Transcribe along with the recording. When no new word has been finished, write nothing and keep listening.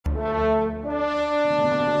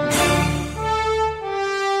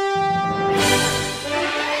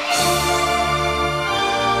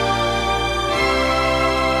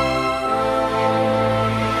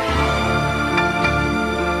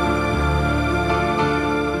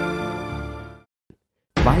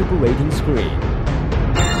vibrating screen.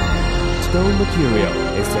 Stone material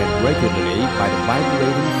is sent regularly by the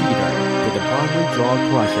vibrating feeder to the primary jaw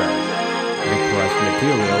crusher. The crushed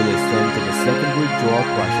material is sent to the secondary jaw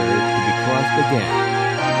crusher to be crushed again.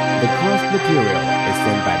 The crushed material is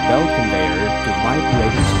sent by belt conveyor to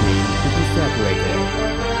vibrating screen to be separated.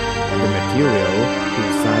 The material,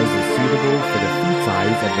 whose size is suitable for the feed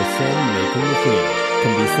size of the sand-making machine,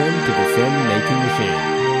 can be sent to the sand-making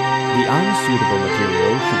machine. The unsuitable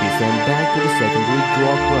material should be sent back to the secondary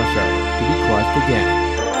jaw crusher to be crushed again.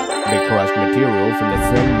 The crushed material from the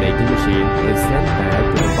sand-making machine is sent back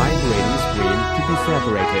to the vibrating screen to be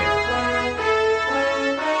separated.